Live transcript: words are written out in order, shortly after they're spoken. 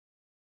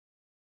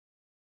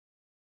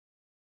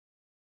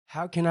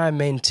How can I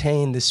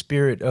maintain the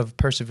spirit of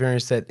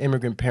perseverance that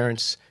immigrant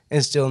parents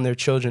instill in their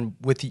children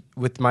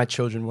with my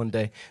children one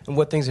day? And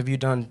what things have you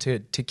done to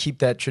keep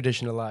that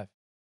tradition alive?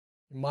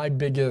 My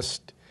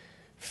biggest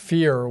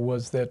fear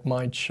was that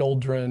my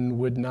children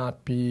would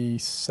not be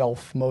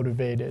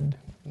self-motivated,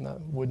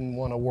 wouldn't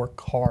want to work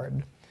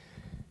hard.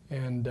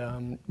 And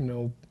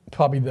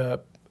probably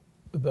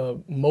the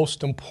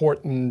most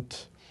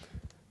important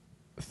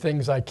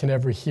things I can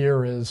ever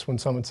hear is when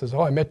someone says,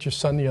 "Oh, I met your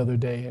son the other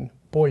day, and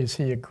boy, is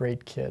he a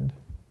great kid.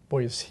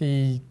 Boy, is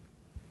he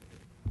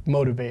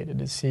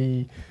motivated. Is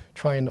he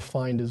trying to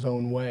find his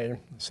own way?"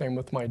 Same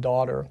with my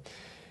daughter.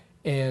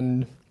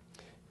 And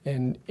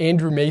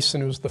Andrew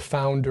Mason, who's the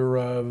founder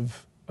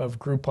of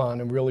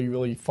Groupon, a really,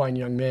 really fine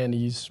young man,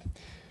 he's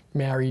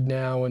married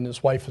now and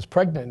his wife is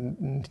pregnant.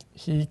 And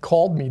he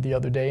called me the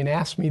other day and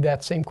asked me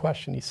that same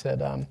question. He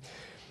said, I've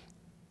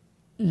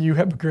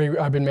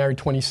been married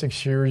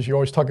 26 years. You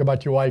always talk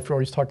about your wife. You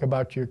always talk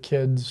about your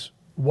kids.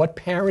 What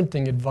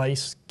parenting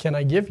advice can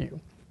I give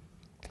you?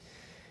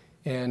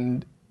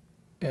 And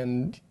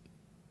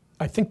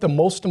I think the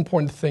most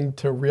important thing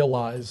to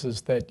realize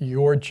is that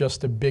you're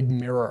just a big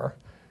mirror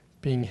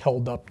being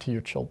held up to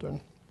your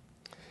children.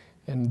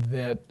 And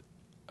that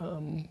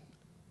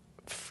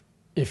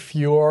if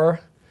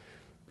you're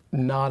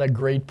not a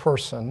great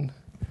person,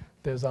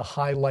 there's a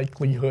high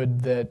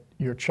likelihood that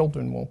your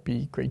children won't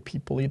be great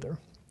people either.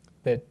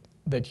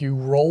 That you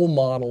role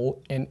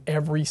model in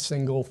every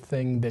single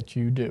thing that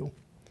you do.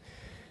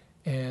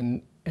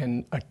 And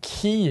a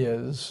key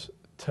is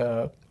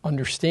to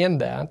understand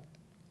that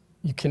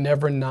you can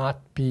never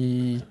not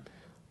be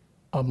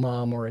a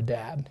mom or a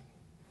dad,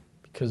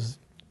 because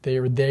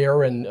they're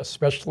there, and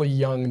especially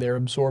young, they're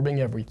absorbing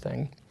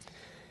everything.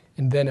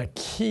 And then a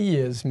key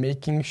is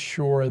making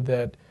sure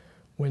that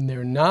when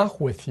they're not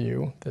with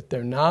you, that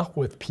they're not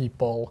with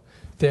people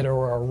that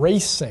are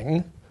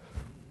erasing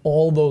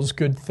all those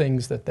good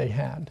things that they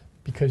had.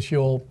 Because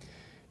you'll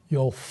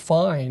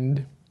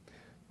find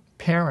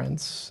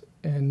parents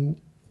and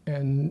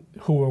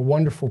who are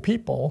wonderful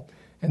people,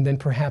 and then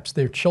perhaps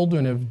their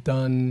children have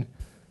done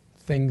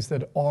things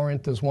that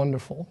aren't as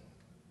wonderful.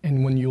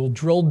 And when you'll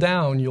drill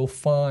down, you'll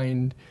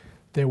find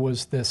there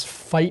was this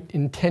fight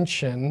and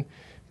tension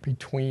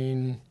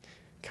between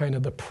kind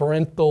of the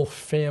parental,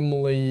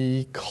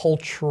 family,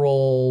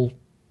 cultural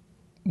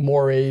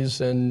mores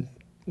and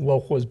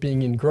what was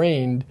being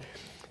ingrained,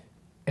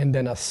 and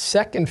then a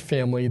second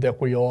family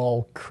that we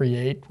all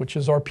create, which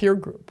is our peer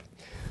group.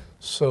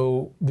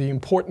 So the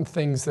important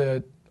things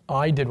that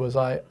I did was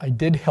I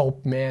did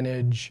help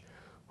manage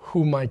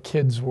who my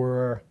kids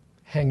were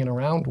hanging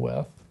around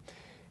with.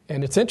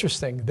 And it's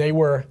interesting, they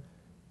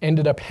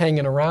ended up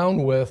hanging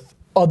around with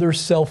other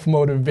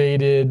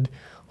self-motivated,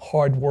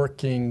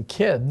 hardworking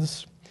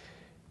kids.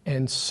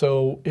 And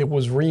so it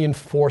was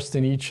reinforced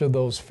in each of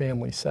those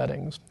family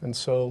settings. And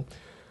so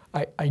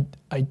I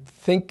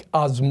think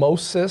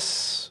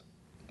osmosis,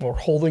 or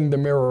holding the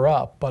mirror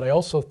up, but I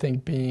also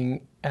think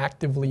being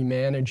actively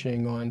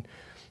managing on,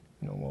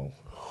 well,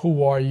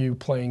 who are you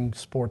playing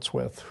sports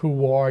with?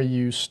 Who are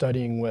you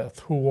studying with?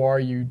 Who are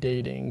you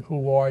dating?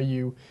 Who are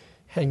you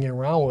hanging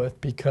around with?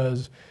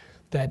 Because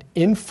that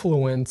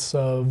influence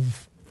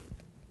of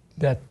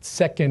that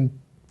second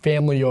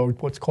family, or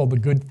what's called the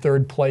good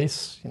third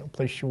place,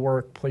 place you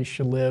work, place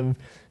you live,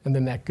 and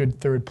then that good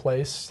third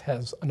place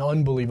has an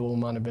unbelievable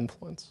amount of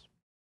influence.